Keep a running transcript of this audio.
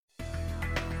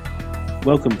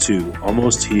Welcome to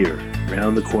Almost Here,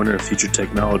 Round the Corner Future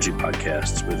Technology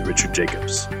podcast with Richard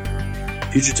Jacobs.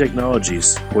 Future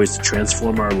technologies poised to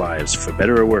transform our lives for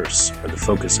better or worse are the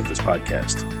focus of this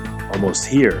podcast. Almost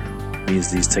here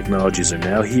means these technologies are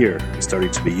now here and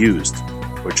starting to be used,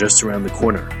 or just around the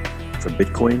corner, from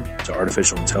Bitcoin to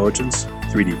artificial intelligence,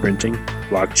 3D printing,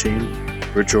 blockchain,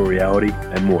 virtual reality,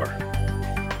 and more.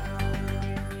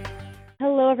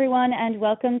 Hello, everyone, and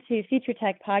welcome to Future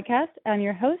Tech Podcast. I'm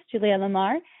your host, Julia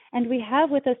Lamar, and we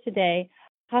have with us today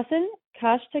Hassan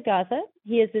Kashtagaza.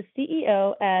 He is the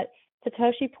CEO at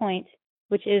Satoshi Point,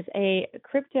 which is a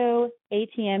crypto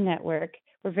ATM network.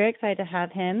 We're very excited to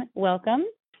have him. Welcome.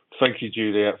 Thank you,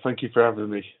 Julia. Thank you for having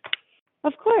me.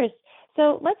 Of course.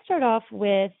 So let's start off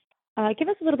with, give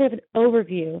us a little bit of an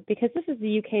overview, because this is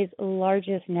the UK's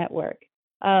largest network.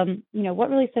 What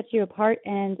really sets you apart,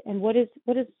 and what is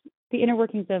the inner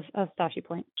workings of Satoshi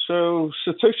Point? So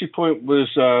Satoshi Point was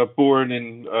born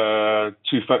in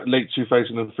late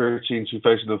 2013,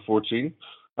 2014.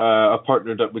 I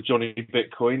partnered up with Johnny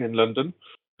Bitcoin in London,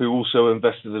 who also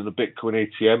invested in a Bitcoin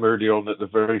ATM early on at the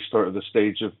very start of the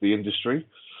stage of the industry.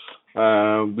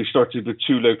 We started with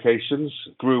 2 locations,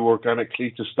 grew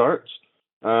organically to start.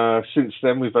 Since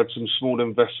then, we've had some small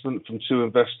investment from 2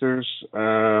 investors.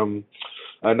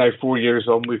 Now 4 years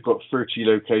on, we've got 30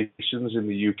 locations in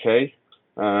the UK.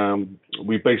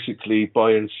 We basically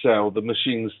buy and sell the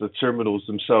machines, the terminals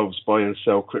themselves buy and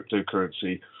sell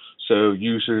cryptocurrency. So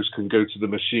users can go to the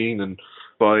machine and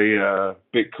buy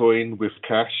Bitcoin with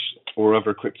cash or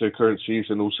other cryptocurrencies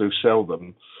and also sell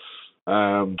them.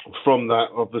 From that,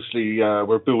 obviously,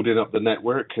 we're building up the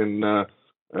network, and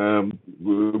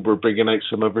we're bringing out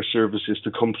some other services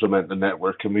to complement the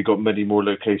network, and we've got many more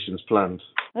locations planned.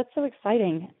 That's so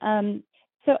exciting.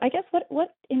 So I guess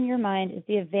what in your mind is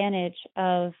the advantage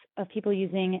of people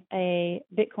using a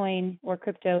Bitcoin or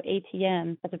crypto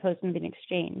ATM as opposed to an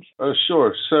exchange?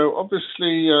 Sure. So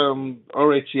obviously,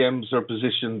 our ATMs are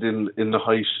positioned in the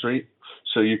high street,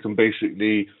 so you can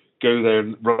basically go there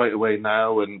right away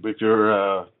now and with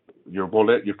your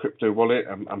wallet, your crypto wallet,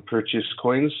 and purchase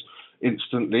coins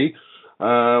instantly.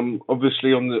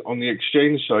 Obviously, on the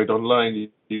exchange side online,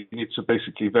 you need to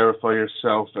basically verify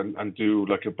yourself and do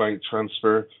like a bank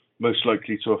transfer, most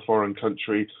likely to a foreign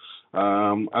country.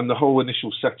 And the whole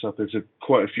initial setup is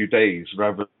quite a few days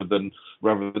rather than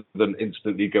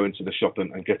instantly going to the shop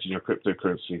and getting your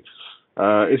cryptocurrency.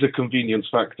 It's a convenience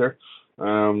factor,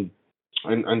 and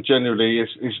generally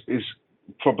is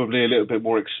probably a little bit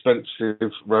more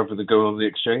expensive rather than going on the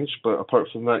exchange. But apart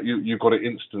from that, you got it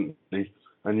instantly,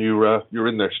 and you're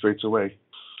in there straight away.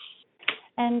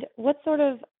 And what sort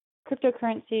of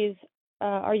cryptocurrencies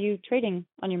are you trading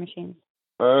on your machines?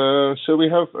 So we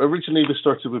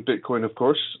started with Bitcoin, of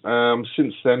course.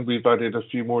 Since then, we've added a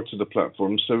few more to the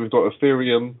platform. So we've got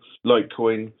Ethereum,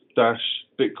 Litecoin, Dash,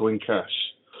 Bitcoin Cash,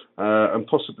 and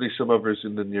possibly some others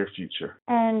in the near future.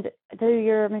 And do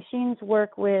your machines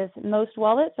work with most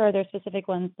wallets, or are there specific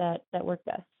ones that work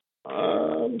best?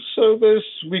 So the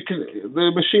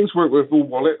machines work with all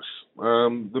wallets.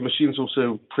 The machines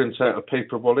also print out a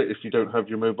paper wallet if you don't have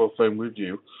your mobile phone with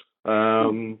you.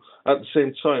 At the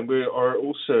same time, we are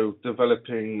also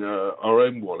developing our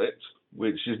own wallet,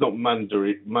 which is not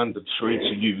mandatory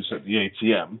to use at the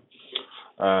ATM.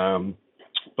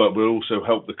 But we'll also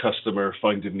help the customer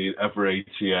finding the other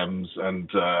ATMs and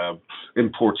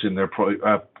importing their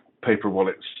paper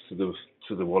wallets to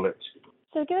the wallet.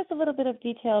 So give us a little bit of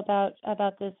detail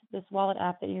about this wallet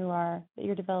app that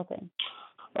you're developing.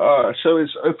 So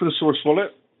it's open source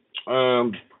wallet.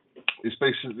 It's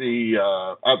basically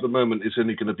at the moment it's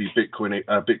only going to be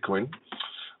Bitcoin,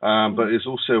 but it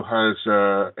also has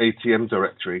ATM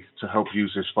directory to help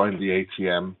users find the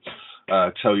ATM,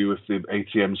 tell you if the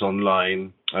ATM's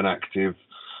online and active,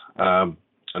 and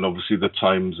obviously the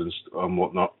times and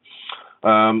whatnot.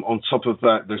 On top of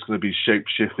that, there's going to be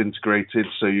Shapeshift integrated,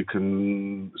 so you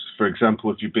can, for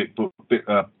example, if you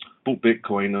bought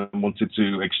Bitcoin and wanted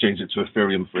to exchange it to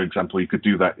Ethereum, for example, you could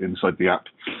do that inside the app.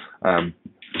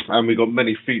 And we've got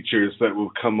many features that will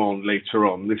come on later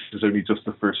on. This is only just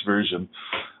the first version.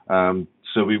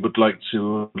 So we would like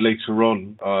to later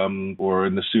on, or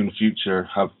in the soon future,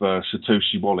 have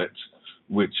Satoshi Wallet,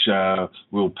 which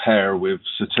will pair with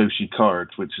Satoshi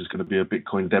Card, which is going to be a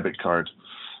Bitcoin debit card.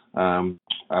 So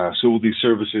all these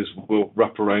services will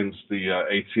wrap around the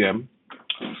ATM.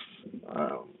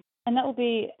 And that'll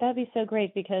be so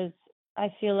great, because I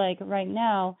feel like right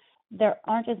now there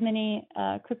aren't as many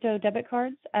crypto debit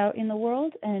cards out in the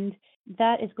world, and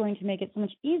that is going to make it so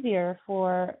much easier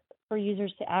for for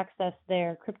users to access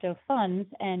their crypto funds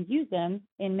and use them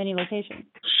in many locations?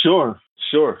 Sure,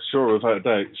 without a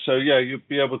doubt. So yeah, you'd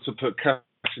be able to put cash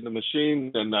in the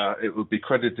machine, and it would be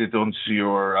credited onto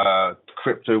your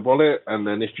crypto wallet. And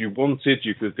then if you wanted,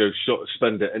 you could go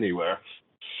spend it anywhere.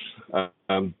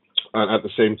 And at the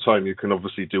same time, you can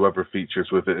obviously do other features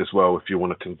with it as well if you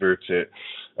want to convert it.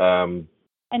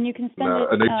 And you can spend it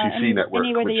an OTC network,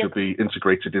 which will be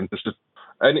integrated into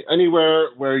anywhere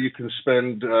where you can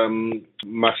spend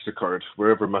MasterCard,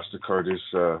 wherever MasterCard is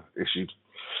issued.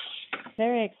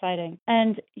 Very exciting.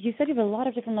 And you said you have a lot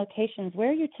of different locations. Where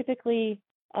are you typically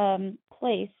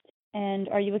placed, and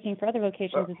are you looking for other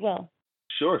locations as well?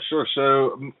 Sure.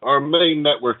 So our main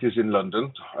network is in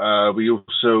London. We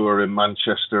also are in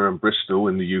Manchester and Bristol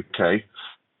in the UK.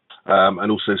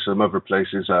 And also some other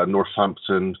places,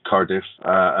 Northampton, Cardiff,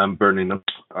 and Birmingham.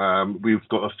 We've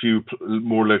got a few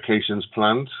more locations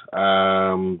planned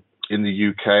in the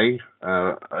UK.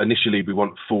 Initially, we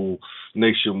want full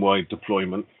nationwide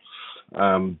deployment.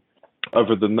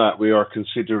 Other than that, we are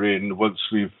considering, once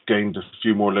we've gained a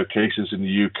few more locations in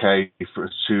the UK,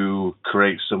 to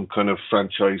create some kind of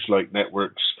franchise-like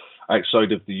networks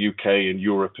outside of the UK in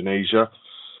Europe and Asia.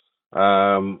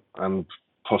 And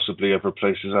possibly other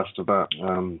places after that.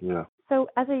 Yeah. So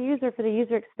as a user, for the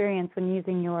user experience when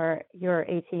using your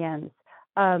ATMs,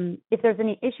 if there's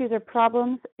any issues or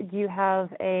problems, do you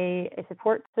have a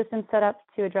support system set up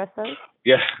to address those?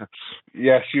 Yeah.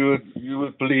 Yes, you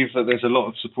would believe that there's a lot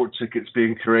of support tickets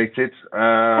being created.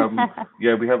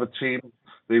 Yeah, we have a team.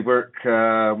 They work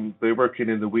in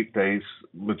the weekdays,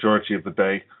 majority of the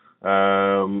day.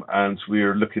 And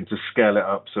we're looking to scale it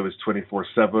up so it's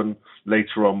 24/7.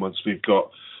 Later on, once we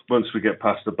get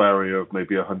past the barrier of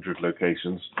maybe 100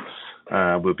 locations,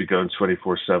 we'll be going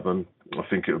 24/7. I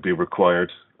think it would be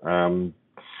required.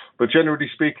 But generally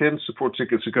speaking, support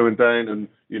tickets are going down, and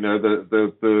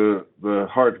the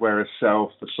hardware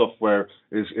itself, the software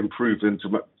is improving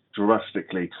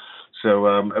drastically. So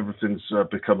everything's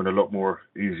becoming a lot more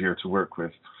easier to work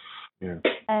with. Yeah.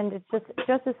 And it's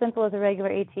just as simple as a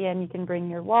regular ATM. You can bring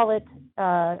your wallet,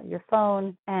 your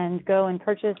phone, and go and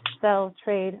purchase, sell,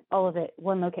 trade, all of it,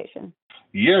 one location.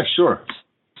 Yeah, sure.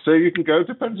 So you can go,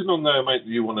 depending on the amount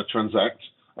that you want to transact.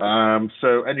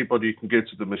 So anybody can go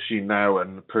to the machine now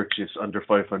and purchase under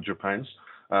 £500.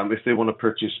 If they want to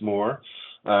purchase more,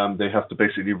 they have to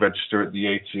basically register at the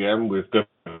ATM with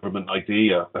government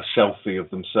ID, a selfie of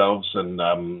themselves, and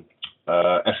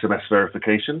SMS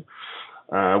verification.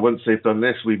 Once they've done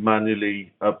this, we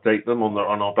manually update them on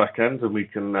our back end, and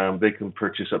they can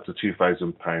purchase up to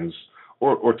 £2,000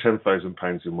 or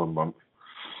 £10,000 in 1 month.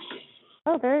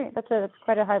 Oh, that's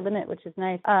quite a high limit, which is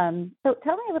nice. So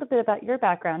tell me a little bit about your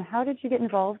background. How did you get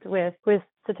involved with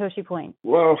Satoshi Point?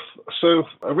 Well, so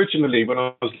originally when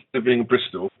I was living in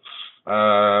Bristol,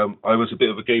 I was a bit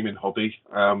of a gaming hobby.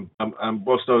 And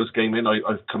whilst I was gaming,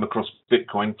 I've come across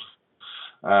Bitcoin.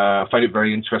 I found it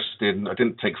very interesting. I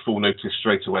didn't take full notice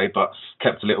straight away, but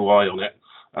kept a little eye on it.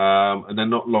 And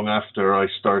then not long after I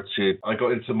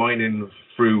got into mining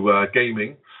through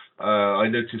gaming. I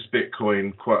noticed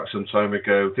Bitcoin quite some time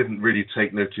ago, didn't really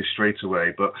take notice straight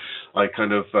away, but I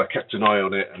kind of kept an eye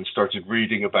on it and started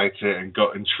reading about it and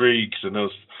got intrigued. And I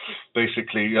was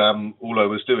basically, all I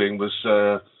was doing was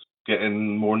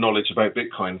getting more knowledge about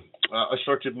Bitcoin. I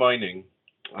started mining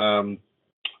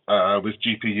with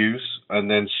GPUs,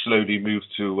 and then slowly moved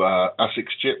to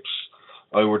ASICs chips.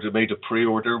 I made a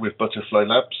pre-order with Butterfly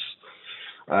Labs,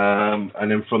 and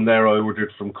then from there I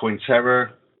ordered from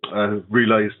Cointerra.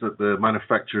 Realized that the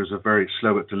manufacturers are very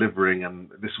slow at delivering, and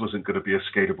this wasn't going to be a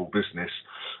scalable business.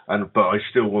 But I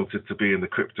still wanted to be in the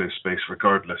crypto space,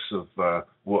 regardless of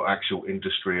what actual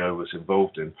industry I was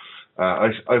involved in.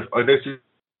 I noticed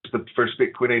the first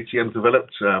Bitcoin ATM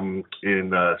developed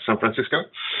in San Francisco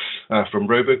from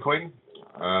RoboCoin.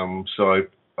 So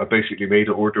I basically made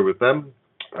an order with them.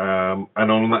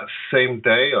 And on that same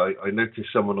day, I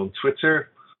noticed someone on Twitter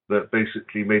that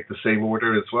basically made the same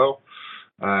order as well.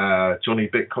 Johnny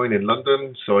Bitcoin in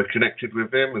London. So I connected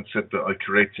with him and said that I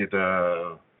created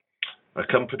a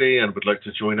company and would like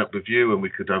to join up with you, and we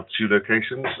could have 2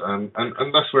 locations. And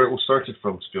that's where it all started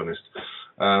from, to be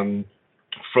honest.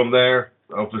 From there,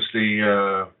 obviously,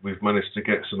 we've managed to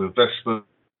get some investment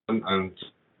and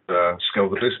scale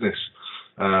the business.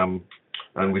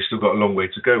 And we've still got a long way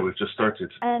to go. We've just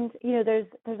started. And there's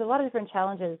a lot of different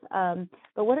challenges.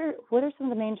 But what are some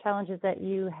of the main challenges that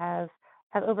you have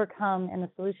overcome and the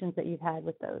solutions that you've had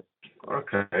with those?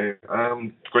 Okay,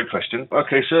 great question.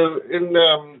 Okay, so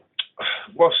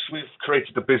whilst we've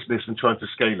created the business and trying to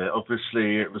scale it,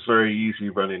 obviously it was very easy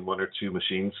running 1 or 2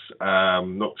 machines.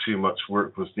 Not too much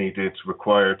work was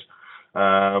required.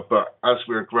 But as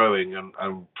we're growing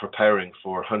and preparing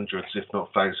for hundreds, if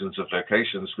not thousands of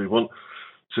locations, we want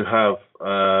to have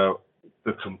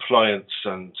the compliance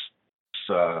and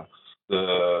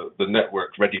the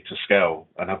network ready to scale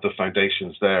and have the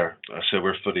foundations there, so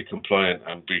we're fully compliant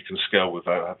and we can scale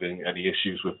without having any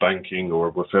issues with banking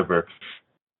or whatever.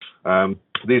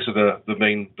 These are the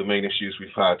main issues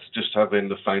we've had, just having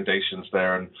the foundations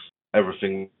there and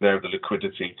everything there, the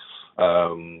liquidity,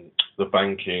 the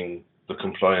banking, the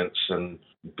compliance, and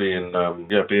being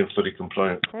fully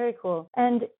compliant. Very cool.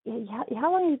 And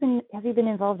how long have you been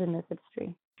involved in this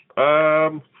industry?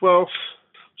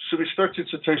 So we started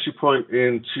Satoshi Point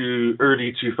into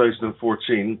early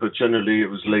 2014, but generally it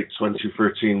was late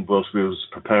 2013 whilst we was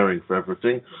preparing for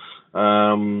everything.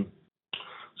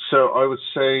 So I would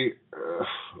say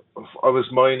I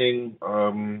was mining,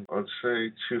 I'd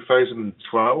say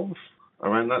 2012,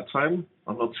 around that time.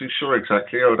 I'm not too sure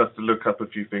exactly. I would have to look up a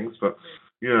few things, but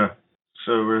yeah.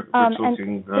 So we're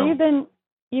talking. So you've been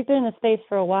in the space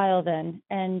for a while then,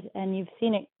 and you've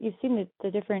seen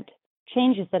the different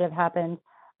changes that have happened.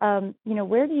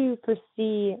 Where do you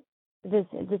foresee this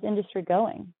industry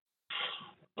going?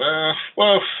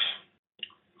 Well,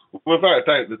 without a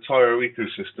doubt, the Tyro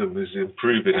ecosystem is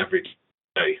improving every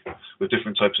day with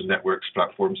different types of networks,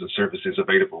 platforms, and services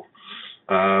available.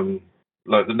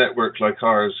 Like the network like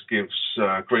ours gives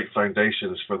great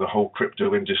foundations for the whole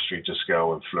crypto industry to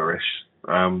scale and flourish.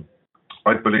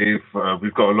 I believe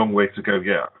we've got a long way to go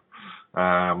yet,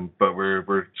 but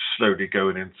we're slowly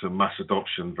going into mass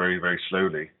adoption very, very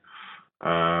slowly.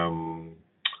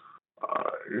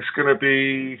 It's going to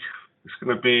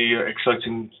be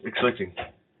exciting.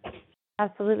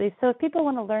 Absolutely. So if people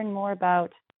want to learn more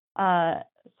about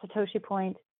Satoshi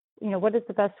Point, what is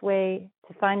the best way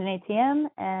to find an ATM?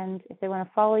 And if they want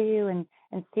to follow you and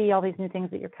see all these new things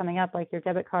that you're coming up, like your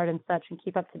debit card and such, and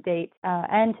keep up to date,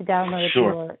 and to download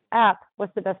your app,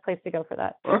 what's the best place to go for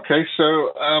that? Okay,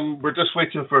 so we're just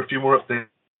waiting for a few more updates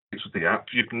with the app.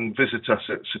 You can visit us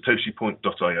at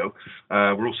satoshipoint.io.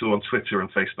 We're also on Twitter and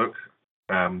Facebook,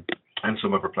 and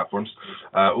some other platforms,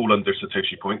 all under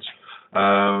Satoshi Point.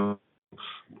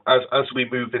 As we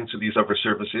move into these other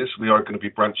services, we are going to be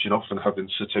branching off and having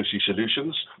Satoshi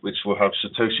Solutions, which will have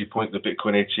Satoshi Point, the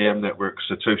Bitcoin ATM network,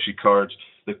 Satoshi Card,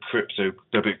 the crypto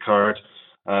debit card,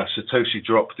 Satoshi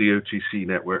Drop, the OTC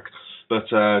network. But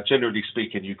generally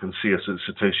speaking, you can see us at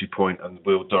Satoshi Point, and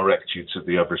we'll direct you to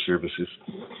the other services.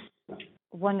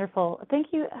 Wonderful.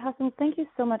 Thank you, Hassan. Thank you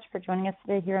so much for joining us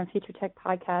today here on Future Tech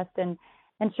Podcast and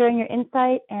sharing your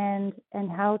insight and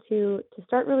how to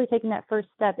start really taking that first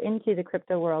step into the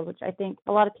crypto world, which I think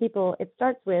a lot of people, it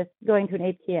starts with going to an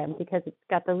ATM because it's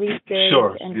got the least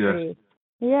barriers to entry.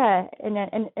 Yeah.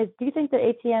 And do you think that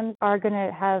ATMs are going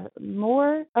to have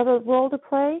more of a role to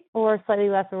play or slightly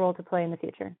less a role to play in the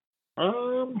future?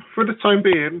 For the time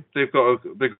being, they've got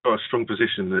a strong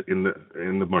position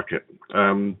in the market.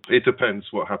 It depends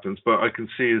what happens, but I can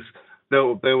see is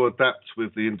they'll adapt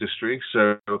with the industry,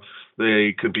 so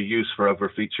they could be used for other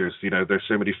features. There's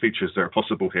so many features that are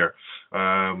possible here.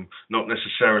 Not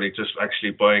necessarily just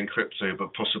actually buying crypto,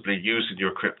 but possibly using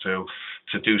your crypto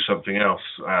to do something else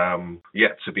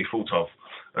yet to be thought of.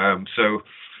 So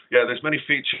yeah, there's many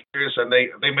features, and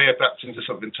they may adapt into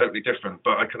something totally different.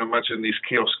 But I can imagine these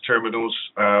kiosk terminals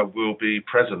will be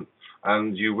present,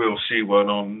 and you will see one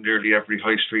on nearly every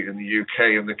high street in the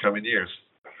UK in the coming years.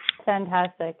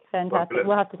 Fantastic.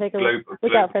 We'll have to take a look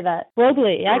out for that.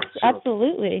 Globally,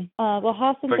 absolutely. Well,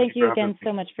 Hassan, thank you again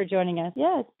so much for joining us.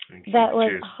 Yes, that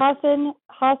was Hassan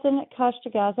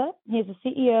Kashtagaza. He's the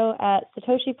CEO at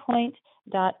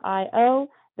SatoshiPoint.io,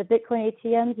 the Bitcoin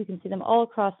ATMs. You can see them all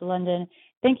across London.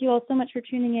 Thank you all so much for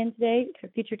tuning in today for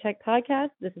Future Tech Podcast.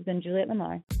 This has been Juliette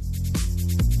Lamar.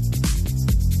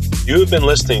 You have been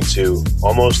listening to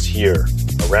Almost Here,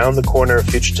 Around the Corner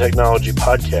Future Technology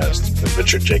Podcast with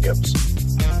Richard Jacobs.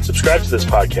 Subscribe to this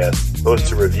podcast,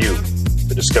 post a review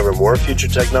to discover more future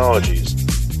technologies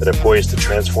that are poised to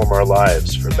transform our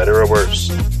lives for better or worse,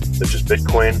 such as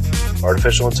Bitcoin,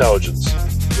 artificial intelligence,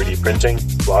 3D printing,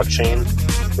 blockchain,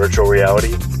 virtual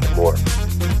reality, and more.